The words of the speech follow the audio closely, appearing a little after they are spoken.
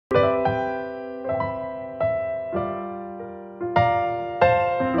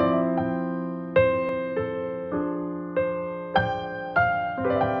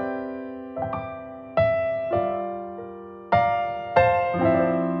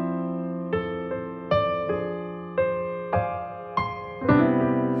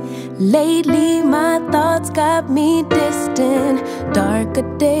Lately my thoughts got me distant. Darker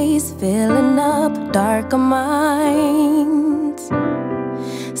days filling up darker minds.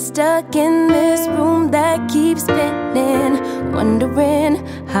 Stuck in this room that keeps spinning, wondering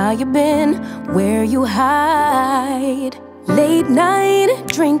how you been, where you hide. Late night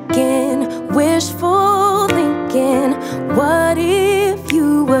drinking, wishful thinking, what if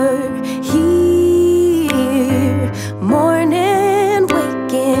you were here? Morning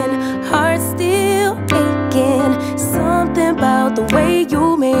waking, heart still aching. Something about the way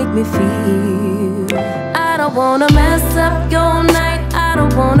you make me feel. I don't wanna mess up your night, I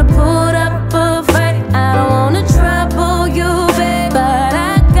don't wanna put up a fight, I don't wanna trouble you, babe, but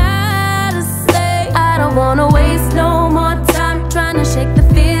I gotta say, I don't wanna waste no more time trying to shake the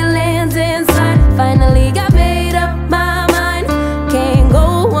feelings inside. Finally got made up my mind, can't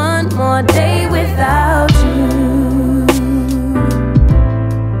go one more day without you.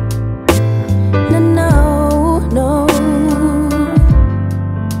 No, no, no.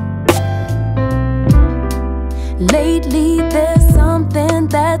 Lately there's something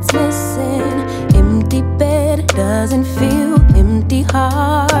that's missing. Empty bed doesn't feel empty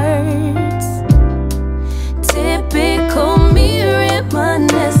hearts. Typical me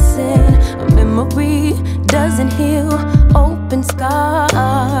reminiscing. A memory doesn't heal open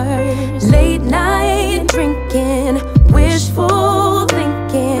scars. Late night drinking, wishful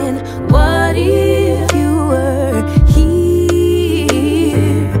thinking, what if you were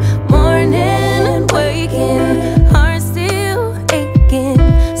here? Morning and waking, heart still aching.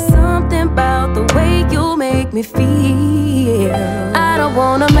 Something about the way you make me feel. I don't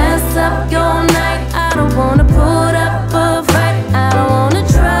wanna mess up your night, I don't wanna put up